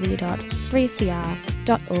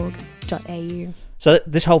 www.3cr.org.au. So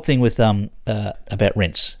this whole thing with about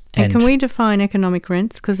rents. And can we define economic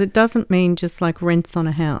rents? Because it doesn't mean just like rents on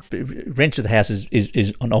a house. Rents with a house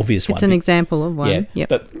is an obvious one. It's an example of one. Yeah, yep.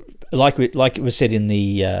 But like it was said in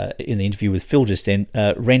the interview with Phil just then,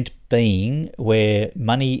 rent being where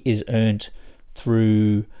money is earned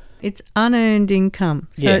through... It's unearned income.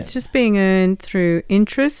 So it's just being earned through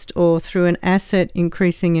interest or through an asset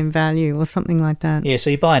increasing in value or something like that. Yeah,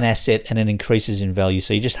 so you buy an asset and it increases in value,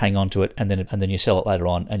 so you just hang on to it and then you sell it later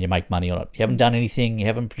on and you make money on it. You haven't done anything, you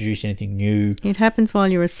haven't produced anything new. It happens while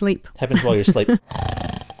you're asleep. Happens while you're asleep.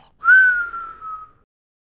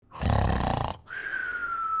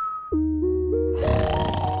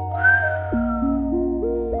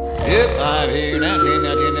 Yep, I'm here, 19,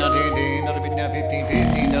 19, 19, not a bit now, 15,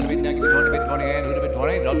 15, not a bit now, give me 20, bit 20, and who'd have been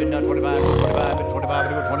 20, not a bit now, 25, 25, bit 25,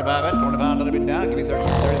 bit 25, 25, not a bit now, give me 30,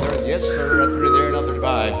 30, 30, yes, sir, 30 there, not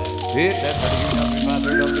 35. Yep, that's 30, not 35,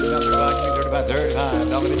 30, not 35, give me 35, 35,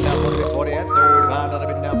 not a bit now, 40, bit 40, at 35, not a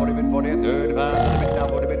bit now, 40, bit 40, at 35, not a bit now,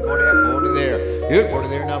 40, bit 40, at 40 there. Yep, 40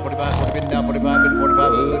 there, now 45, 40 bit now, 45, bit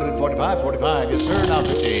 45, who'd have been 45, 45, yes, sir, now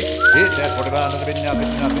 50. Yep, that's 45, not a bit now, 50,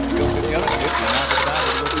 now 50, go 50, on it, 50, now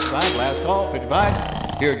 55, last call,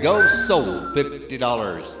 55. Here it goes, sold,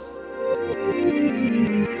 $50.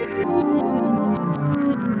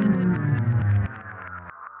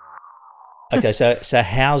 Okay, so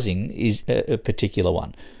housing is a particular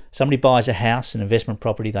one. Somebody buys a house, an investment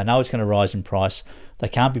property, they know it's going to rise in price, they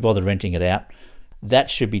can't be bothered renting it out, that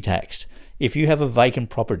should be taxed. If you have a vacant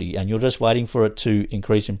property and you're just waiting for it to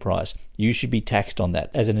increase in price, you should be taxed on that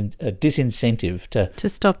as a disincentive to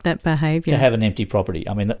stop that behaviour. To have an empty property.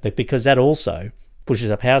 I mean, because that also pushes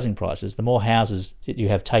up housing prices. The more houses that you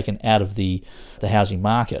have taken out of the housing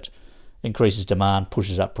market increases demand,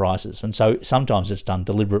 pushes up prices. And so sometimes it's done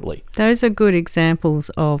deliberately. Those are good examples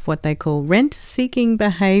of what they call rent-seeking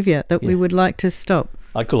behaviour that we would like to stop.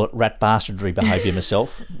 I call it rat bastardry behaviour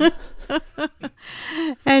myself.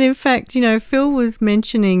 And in fact, Phil was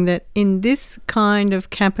mentioning that in this kind of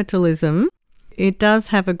capitalism, it does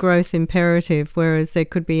have a growth imperative, whereas there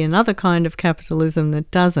could be another kind of capitalism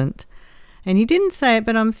that doesn't. And he didn't say it,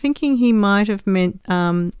 but I'm thinking he might have meant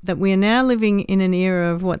that we are now living in an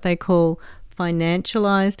era of what they call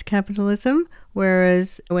financialized capitalism,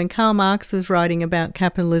 whereas when Karl Marx was writing about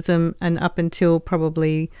capitalism and up until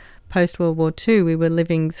probably post-World War II, we were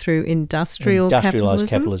living through industrialised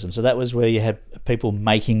capitalism. So that was where you had people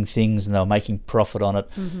making things and they were making profit on it.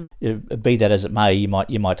 Mm-hmm. Be that as it may, you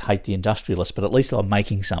might hate the industrialists, but at least they're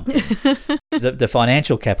making something. The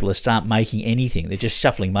financial capitalists aren't making anything. They're just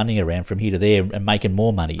shuffling money around from here to there and making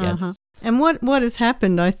more money. Uh-huh. And what has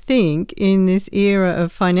happened, I think, in this era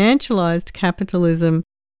of financialized capitalism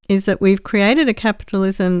is that we've created a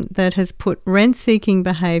capitalism that has put rent-seeking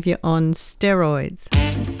behaviour on steroids.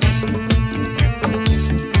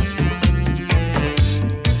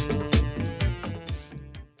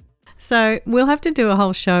 So we'll have to do a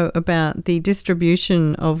whole show about the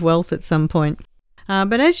distribution of wealth at some point.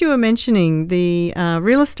 But as you were mentioning, the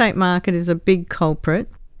real estate market is a big culprit.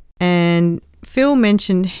 And Phil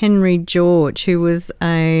mentioned Henry George, who was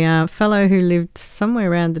a fellow who lived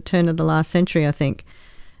somewhere around the turn of the last century, I think.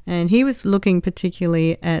 And he was looking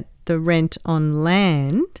particularly at the rent on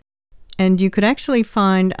land. And you could actually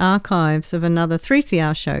find archives of another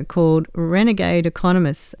 3CR show called Renegade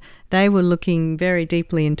Economists. They were looking very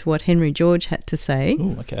deeply into what Henry George had to say.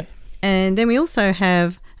 Oh, okay. And then we also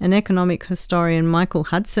have an economic historian, Michael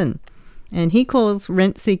Hudson, and he calls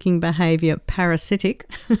rent-seeking behaviour parasitic.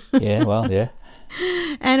 Yeah, well, yeah.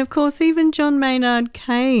 And of course, even John Maynard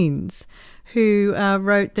Keynes, who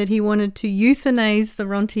wrote that he wanted to euthanize the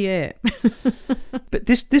rentier. But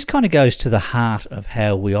this kind of goes to the heart of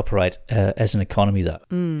how we operate as an economy, though.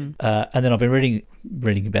 And then I've been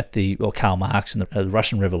reading about Karl Marx and the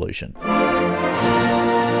Russian Revolution.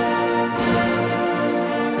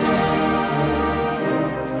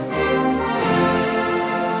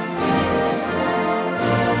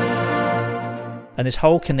 And this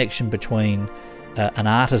whole connection between an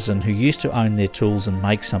artisan who used to own their tools and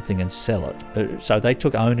make something and sell it, so they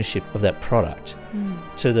took ownership of that product,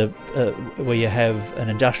 to the where you have an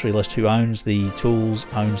industrialist who owns the tools,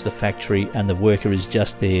 owns the factory, and the worker is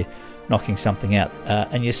just there knocking something out.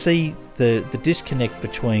 And you see the disconnect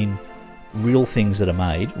between real things that are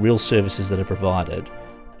made, real services that are provided,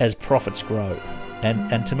 as profits grow.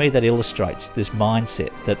 And to me that illustrates this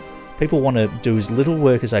mindset that people want to do as little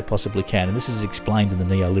work as they possibly can, and this is explained in the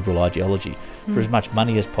neoliberal ideology, for as much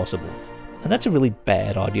money as possible. And that's a really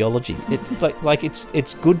bad ideology.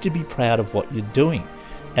 It's good to be proud of what you're doing.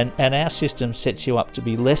 And our system sets you up to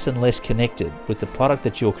be less and less connected with the product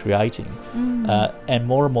that you're creating, and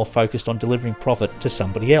more focused on delivering profit to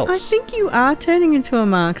somebody else. I think you are turning into a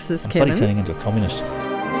Marxist, I'm Kevin. bloody turning into a communist.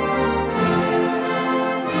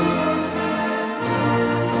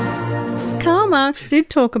 Karl Marx did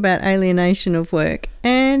talk about alienation of work,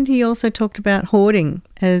 and he also talked about hoarding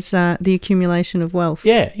as the accumulation of wealth.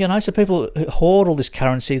 Yeah, so people hoard all this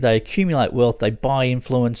currency, they accumulate wealth, they buy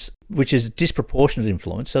influence, which is disproportionate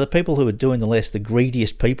influence. So the people who are doing the less, the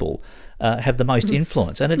greediest people, have the most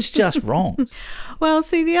influence, and it's just wrong. Well,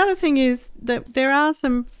 see, the other thing is that there are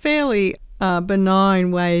some fairly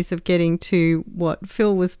benign ways of getting to what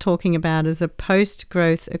Phil was talking about as a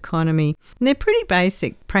post-growth economy. And they're pretty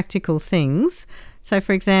basic, practical things. So,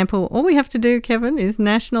 for example, all we have to do, Kevin, is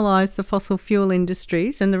nationalise the fossil fuel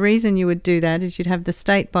industries. And the reason you would do that is you'd have the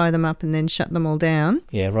state buy them up and then shut them all down.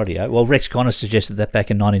 Yeah, rightio. Well, Rex Connor suggested that back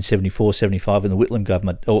in 1974-75 in the Whitlam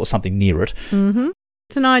government, or something near it. Mm-hmm.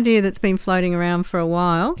 It's an idea that's been floating around for a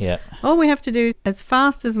while. Yeah. All we have to do, as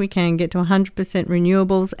fast as we can, get to 100%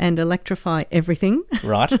 renewables and electrify everything.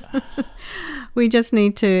 Right. We just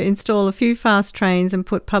need to install a few fast trains and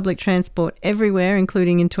put public transport everywhere,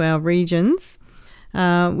 including into our regions.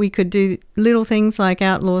 We could do little things like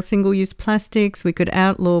outlaw single-use plastics. We could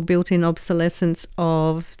outlaw built-in obsolescence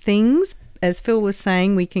of things. As Phil was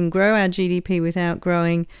saying, we can grow our GDP without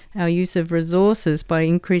growing our use of resources by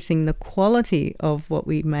increasing the quality of what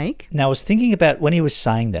we make. Now, I was thinking about when he was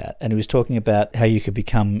saying that, and he was talking about how you could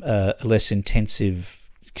become a less intensive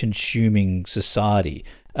consuming society.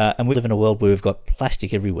 And we live in a world where we've got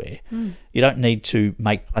plastic everywhere. You don't need to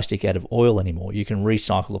make plastic out of oil anymore. You can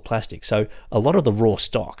recycle the plastic. So a lot of the raw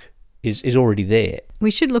stock is already there. We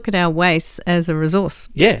should look at our waste as a resource.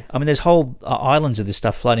 Yeah. I mean, there's whole islands of this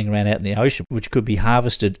stuff floating around out in the ocean which could be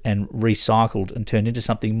harvested and recycled and turned into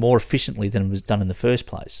something more efficiently than it was done in the first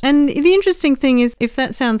place. And the interesting thing is, if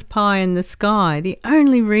that sounds pie in the sky, the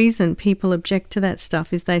only reason people object to that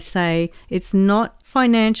stuff is they say it's not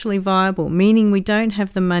financially viable, meaning we don't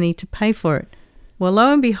have the money to pay for it. Well,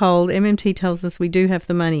 lo and behold, MMT tells us we do have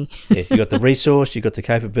the money. Yeah, you've got the resource, you've got the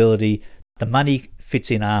capability, the money fits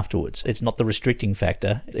in afterwards. It's not the restricting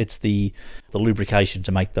factor, it's the lubrication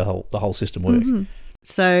to make the whole system work. Mm-hmm.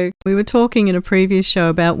 So we were talking in a previous show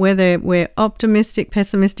about whether we're optimistic,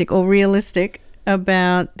 pessimistic or realistic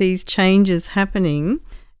about these changes happening.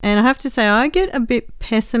 And I have to say I get a bit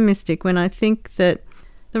pessimistic when I think that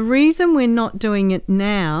the reason we're not doing it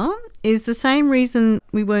now is the same reason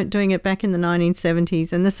we weren't doing it back in the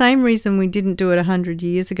 1970s and the same reason we didn't do it 100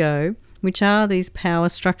 years ago, which are these power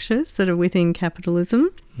structures that are within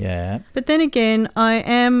capitalism. Yeah. But then again, I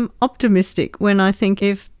am optimistic when I think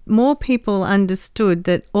if more people understood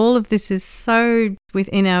that all of this is so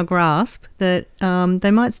within our grasp that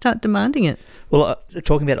they might start demanding it. Well,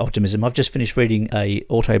 talking about optimism, I've just finished reading a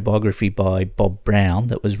autobiography by Bob Brown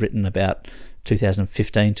that was written about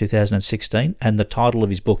 2015, 2016, and the title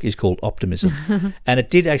of his book is called Optimism. And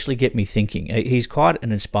it did actually get me thinking. He's quite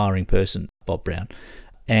an inspiring person, Bob Brown.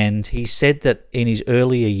 And he said that in his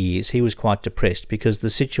earlier years, he was quite depressed because the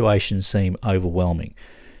situation seemed overwhelming.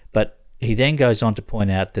 But he then goes on to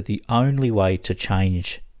point out that the only way to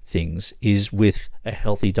change things is with a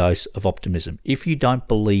healthy dose of optimism. If you don't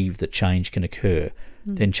believe that change can occur,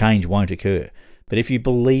 then change won't occur. But if you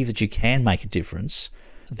believe that you can make a difference,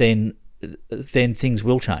 then things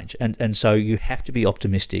will change. And so you have to be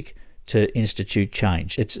optimistic to institute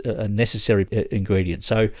change. It's a necessary ingredient.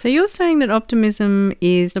 So you're saying that optimism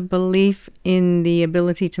is a belief in the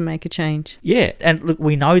ability to make a change? Yeah, and look,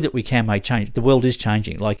 we know that we can make change. The world is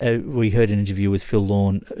changing. Like we heard an interview with Phil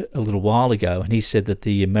Lorne a little while ago, and he said that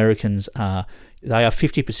the Americans are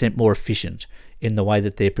 50% more efficient in the way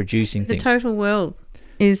that they're producing things. The total world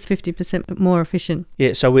is 50% more efficient.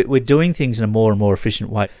 Yeah, so we're doing things in a more and more efficient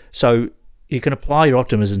way. So you can apply your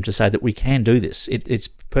optimism to say that we can do this. It's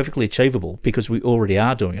perfectly achievable because we already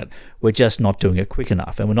are doing it. We're just not doing it quick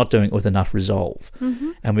enough, and we're not doing it with enough resolve.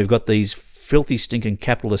 Mm-hmm. And we've got these filthy, stinking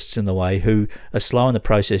capitalists in the way who are slowing the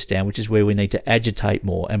process down, which is where we need to agitate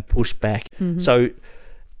more and push back.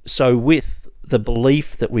 So with the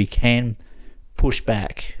belief that we can push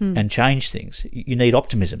back and change things, you need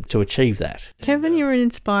optimism to achieve that. Kevin, you're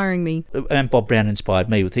inspiring me. And Bob Brown inspired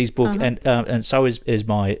me with his book, and so is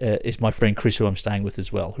my friend Chris, who I'm staying with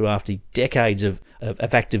as well, who after decades of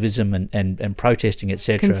activism and protesting,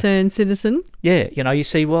 etc. Concerned citizen. Yeah, you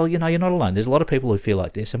see, well, you're not alone. There's a lot of people who feel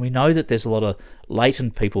like this, and we know that there's a lot of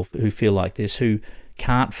latent people who feel like this who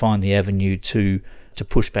can't find the avenue to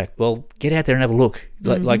push back. Well, get out there and have a look.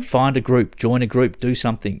 Like find a group, join a group, do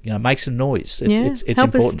something. Make some noise. It's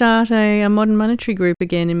help important. Us start a modern monetary group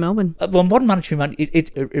again in Melbourne. Well, modern monetary money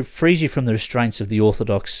it frees you from the restraints of the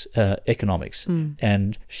orthodox economics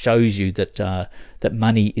and shows you that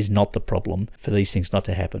money is not the problem for these things not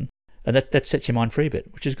to happen. And that sets your mind free a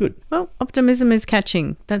bit, which is good. Well, optimism is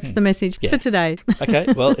catching. That's the message for today. Okay,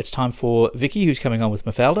 well, it's time for Vicky, who's coming on with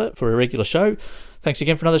Mafalda for a regular show. Thanks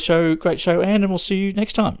again for another show. Great show, Anne, and we'll see you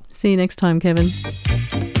next time. See you next time, Kevin.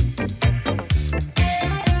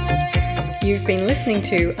 You've been listening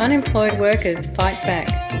to Unemployed Workers Fight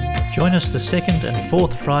Back. Join us the second and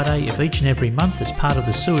fourth Friday of each and every month as part of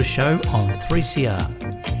the Sewer Show on 3CR.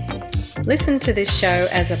 Listen to this show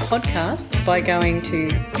as a podcast by going to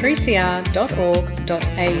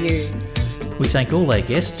 3cr.org.au. We thank all our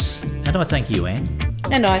guests, and I thank you, Anne.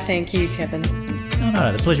 And I thank you, Kevin.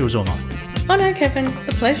 No, the pleasure was all mine. Oh no, Kevin,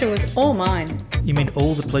 the pleasure was all mine. You mean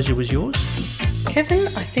all the pleasure was yours? Kevin,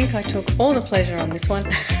 I think I took all the pleasure on this one.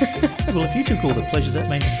 Well, if you took all the pleasure, that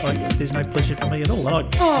means there's no pleasure for me at all. I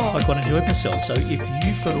quite enjoyed myself. So if you've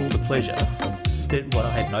got all the pleasure, then what?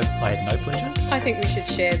 I had no pleasure. I think we should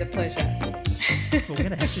share the pleasure. Well, we're going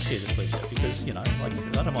to have to share the pleasure because I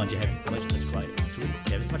don't mind you having pleasure. That's great. It's really,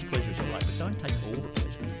 have as much pleasure as you like, but don't take all the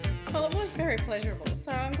pleasure. Well, it was very pleasurable,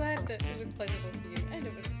 so I'm glad that it was pleasurable for you and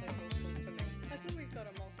it was pleasurable for me. I think we've got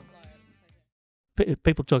a multiplier.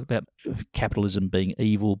 People talk about capitalism being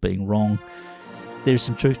evil, being wrong. There's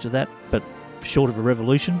some truth to that, but short of a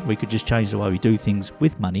revolution, we could just change the way we do things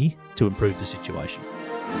with money to improve the situation.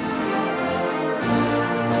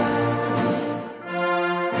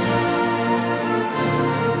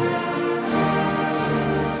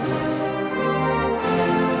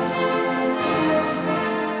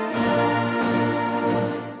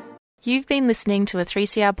 You've been listening to a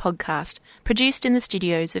 3CR podcast produced in the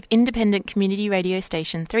studios of independent community radio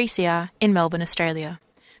station 3CR in Melbourne, Australia.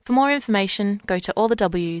 For more information, go to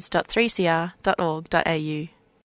allthews.3cr.org.au.